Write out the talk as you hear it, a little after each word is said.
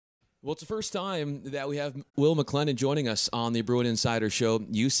Well, it's the first time that we have Will McClendon joining us on the Bruin Insider Show,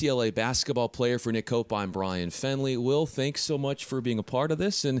 UCLA basketball player for Nick Koop. I'm Bryan Fenley. Will, thanks so much for being a part of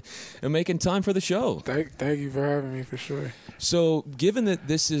this and making time for the show. Thank you for having me, for sure. So, given that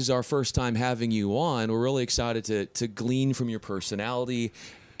this is our first time having you on, we're really excited to glean from your personality.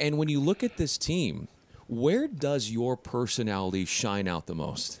 And when you look at this team, where does your personality shine out the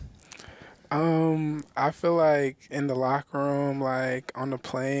most? I feel like in the locker room, like on the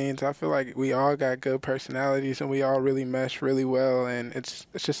planes, I feel like we all got good personalities and we all really mesh really well, and it's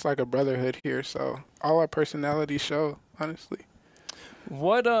just like a brotherhood here. So all our personalities show, honestly.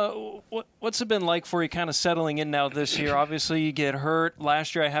 What's it been like for you kind of settling in now this year? Obviously, you get hurt.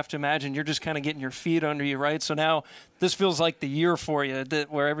 Last year, I have to imagine you're just kind of getting your feet under you, right? So now this feels like the year for you,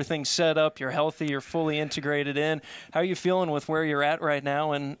 where everything's set up, you're healthy, you're fully integrated in. How are you feeling with where you're at right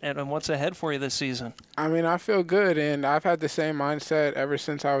now and what's ahead for you this season? I mean, I feel good, and I've had the same mindset ever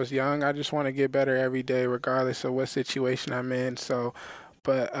since I was young. I just want to get better every day, regardless of what situation I'm in.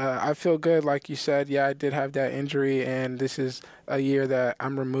 But I feel good, like you said. Yeah, I did have that injury, and this is a year that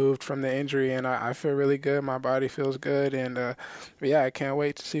I'm removed from the injury, and I feel really good. My body feels good, and yeah, I can't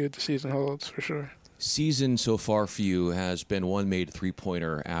wait to see what the season holds, for sure. Season so far for you has been one made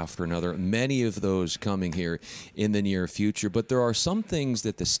three-pointer after another, many of those coming here in the near future. But there are some things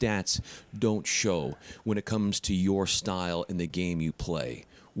that the stats don't show when it comes to your style in the game you play.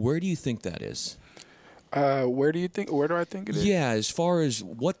 Where do you think that is? Where do I think it is? Yeah, as far as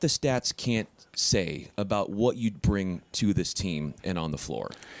what the stats can't say about what you'd bring to this team and on the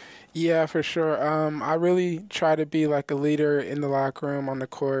floor. Yeah, for sure. I really try to be like a leader in the locker room, on the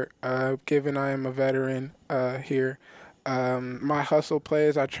court, given I am a veteran here. My hustle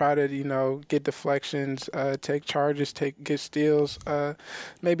plays, I try to, get deflections, take charges, get steals,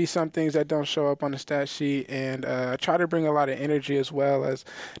 maybe some things that don't show up on the stat sheet, and I try to bring a lot of energy as well as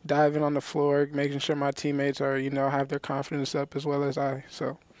diving on the floor, making sure my teammates are, have their confidence up as well as I.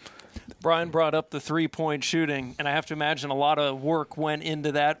 So. Bryan brought up the three-point shooting, and I have to imagine a lot of work went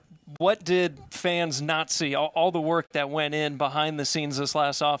into that. What did fans not see? All the work that went in behind the scenes this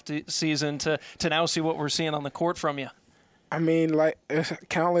last off season to now see what we're seeing on the court from you? I mean, like,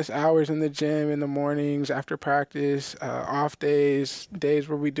 countless hours in the gym in the mornings, after practice, off days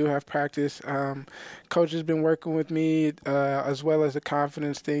where we do have practice. Coach has been working with me as well as a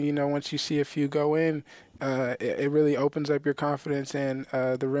confidence thing. Once you see a few go in, it really opens up your confidence, and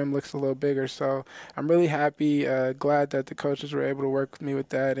the rim looks a little bigger. So I'm really happy, glad that the coaches were able to work with me with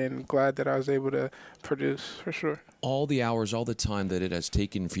that, and glad that I was able to produce, for sure. All the hours, all the time that it has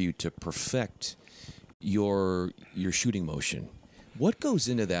taken for you to perfect your shooting motion. What goes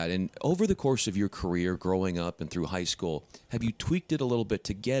into that? And over the course of your career, growing up and through high school, have you tweaked it a little bit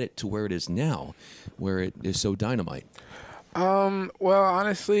to get it to where it is now, where it is so dynamite? Well,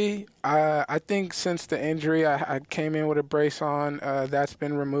 honestly, I think since the injury, I came in with a brace on. That's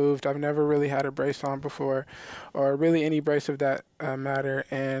been removed. I've never really had a brace on before, or really any brace of that matter.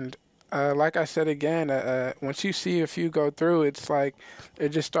 And like I said again, once you see a few go through, it's like it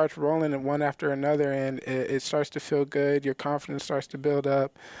just starts rolling one after another, and it starts to feel good. Your confidence starts to build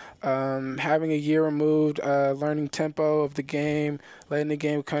up. Having a year removed, learning tempo of the game, letting the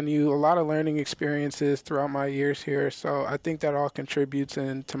game come to you, a lot of learning experiences throughout my years here. So I think that all contributes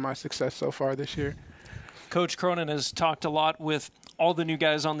into my success so far this year. Coach Cronin has talked a lot with all the new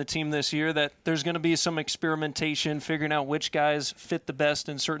guys on the team this year that there's going to be some experimentation, figuring out which guys fit the best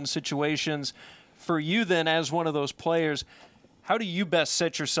in certain situations. For you then, as one of those players, how do you best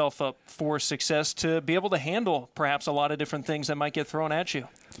set yourself up for success to be able to handle perhaps a lot of different things that might get thrown at you?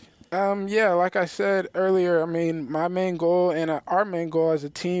 Yeah, like I said earlier, I mean, my main goal and our main goal as a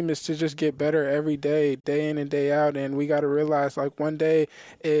team is to just get better every day, day in and day out. And we got to realize, like, one day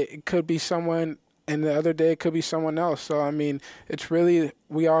it could be someone and the other day it could be someone else. So, I mean, it's really,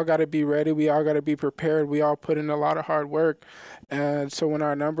 we all got to be ready. We all got to be prepared. We all put in a lot of hard work. And so when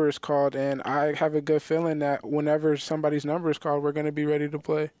our number is called, and I have a good feeling that whenever somebody's number is called, we're going to be ready to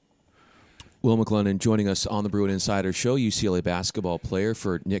play. Will McClendon joining us on the Bruin Insider Show, UCLA basketball player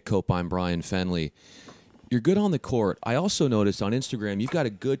for Nick Koop. I'm Bryan Fenley. You're good on the court. I also noticed on Instagram you've got a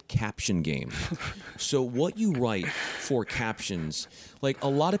good caption game. So what you write for captions, like a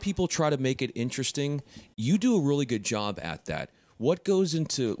lot of people try to make it interesting. You do a really good job at that. What goes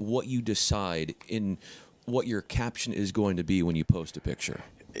into what you decide in what your caption is going to be when you post a picture?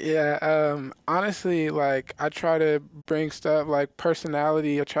 Yeah, honestly, like, I try to bring stuff like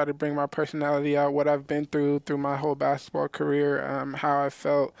personality. I try to bring my personality out, what I've been through my whole basketball career, how I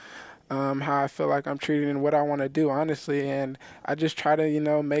felt how I feel like I'm treated and what I want to do, honestly. And I just try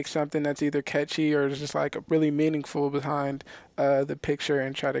to, make something that's either catchy or just like really meaningful behind the picture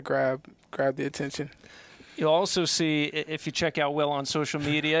and try to grab the attention. You'll also see, if you check out Will on social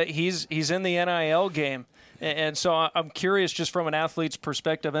media, he's in the NIL game. And so I'm curious, just from an athlete's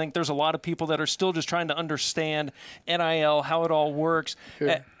perspective, I think there's a lot of people that are still just trying to understand NIL, how it all works.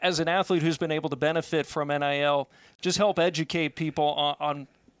 Sure. As an athlete who's been able to benefit from NIL, just help educate people on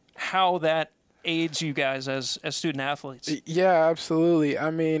how that aids you guys as student athletes. Yeah, absolutely.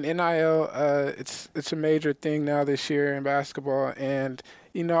 I mean, NIL, it's a major thing now this year in basketball. And,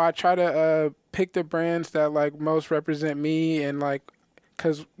 I try to pick the brands that, like, most represent me and, like,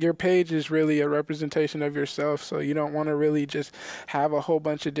 because your page is really a representation of yourself, so you don't want to really just have a whole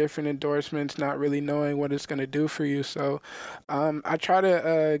bunch of different endorsements, not really knowing what it's going to do for you. So I try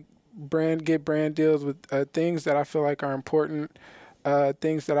to get brand deals with things that I feel like are important,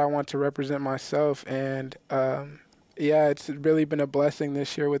 things that I want to represent myself. And, it's really been a blessing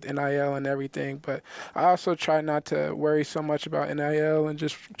this year with NIL and everything. But I also try not to worry so much about NIL and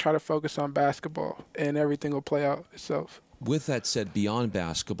just try to focus on basketball, and everything will play out itself. With that said, beyond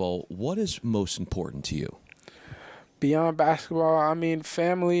basketball, what is most important to you? Beyond basketball, I mean,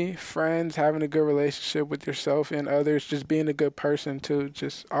 family, friends, having a good relationship with yourself and others, just being a good person too.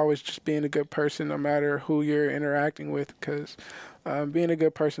 Just always just being a good person no matter who you're interacting with, because being a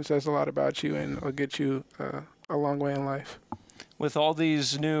good person says a lot about you and will get you a long way in life. With all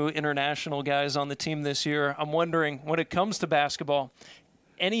these new international guys on the team this year, I'm wondering, when it comes to basketball,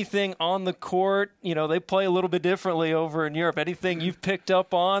 anything on the court, they play a little bit differently over in Europe. Anything you've picked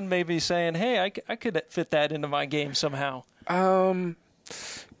up on, maybe saying, hey, I could fit that into my game somehow? For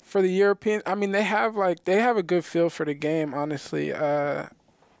the European, I mean, they have a good feel for the game, honestly.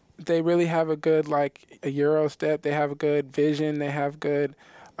 They really have a good, a Euro step. They have a good vision. They have good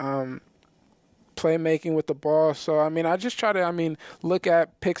playmaking with the ball. So, I mean, I just try to,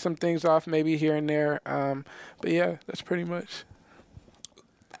 pick some things off maybe here and there. But, yeah, that's pretty much.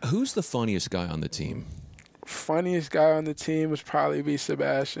 Who's the funniest guy on the team? Funniest guy on the team would probably be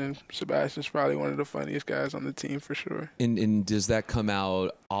Sebastian. Sebastian's probably one of the funniest guys on the team for sure. And does that come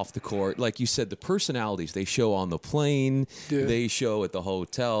out off the court? Like you said, the personalities, they show on the plane, they show at the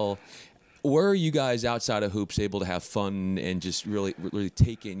hotel. Where are you guys outside of hoops able to have fun and just really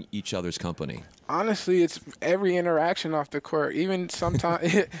take in each other's company? Honestly, it's every interaction off the court. Even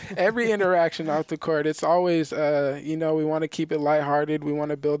sometimes every interaction off the court, it's always, we want to keep it lighthearted. We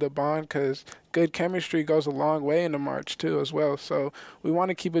want to build a bond because good chemistry goes a long way in the March too as well. So we want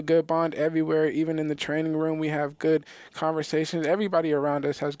to keep a good bond everywhere. Even in the training room, we have good conversations. Everybody around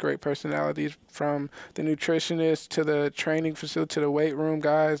us has great personalities, from the nutritionist to the training facility to the weight room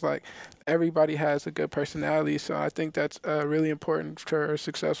guys. Like, everybody has a good personality. So I think that's really important for a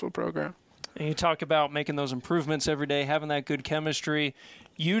successful program. And you talk about making those improvements every day, having that good chemistry.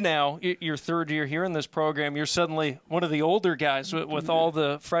 You now, your third year here in this program, you're suddenly one of the older guys with all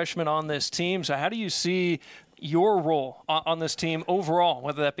the freshmen on this team. So how do you see your role on this team overall,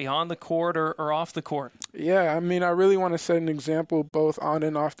 whether that be on the court or off the court? Yeah, I mean, I really want to set an example both on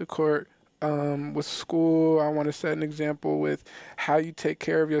and off the court. With school, I want to set an example with how you take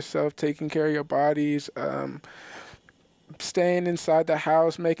care of yourself, taking care of your bodies, staying inside the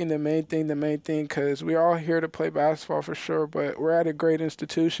house, making the main thing, because we're all here to play basketball for sure, but we're at a great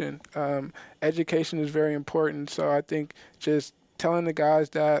institution. Education is very important, so I think just telling the guys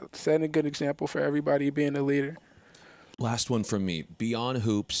that, setting a good example for everybody, being a leader. Last one from me. Beyond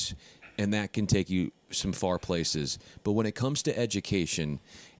hoops, and that can take you some far places, but when it comes to education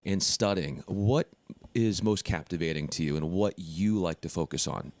and studying, what is most captivating to you and what you like to focus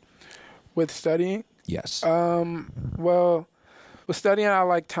on? With studying? Yes. Well, with studying, I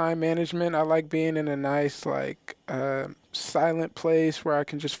like time management. I like being in a nice, silent place where I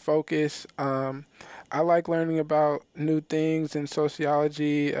can just focus. I like learning about new things in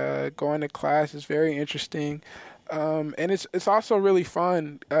sociology. Going to class is very interesting. And it's also really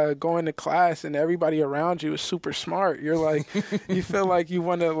fun going to class and everybody around you is super smart. You're like, you feel like you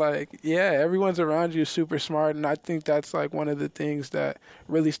want to everyone's around you is super smart. And I think that's one of the things that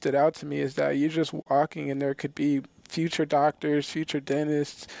really stood out to me is that you're just walking and there could be future doctors, future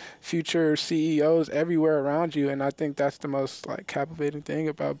dentists, future CEOs everywhere around you. And I think that's the most captivating thing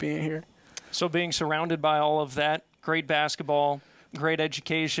about being here. So being surrounded by all of that, great basketball, great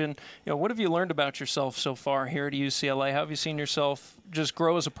education. What have you learned about yourself so far here at UCLA? How have you seen yourself just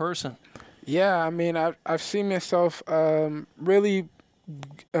grow as a person? Yeah, I mean, I've seen myself really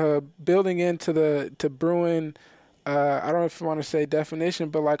building into the Bruin I don't know if you want to say definition,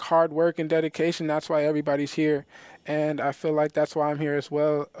 but like hard work and dedication. That's why everybody's here. And I feel like that's why I'm here as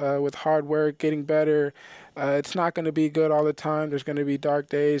well, with hard work, getting better. It's not going to be good all the time. There's going to be dark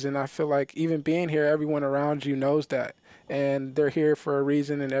days. And I feel like even being here, everyone around you knows that. And they're here for a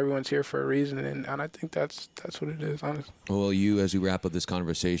reason, and everyone's here for a reason. And I think that's what it is, honestly. Well, you, as we wrap up this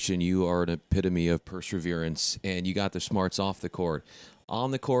conversation, you are an epitome of perseverance, and you got the smarts off the court.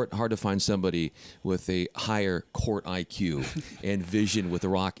 On the court, hard to find somebody with a higher court IQ and vision with the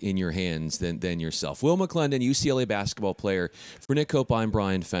rock in your hands than yourself. Will McClendon, UCLA basketball player. For Nick Koop, I'm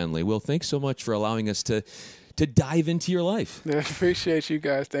Bryan Fenley. Will, thanks so much for allowing us to dive into your life. I appreciate you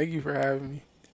guys. Thank you for having me.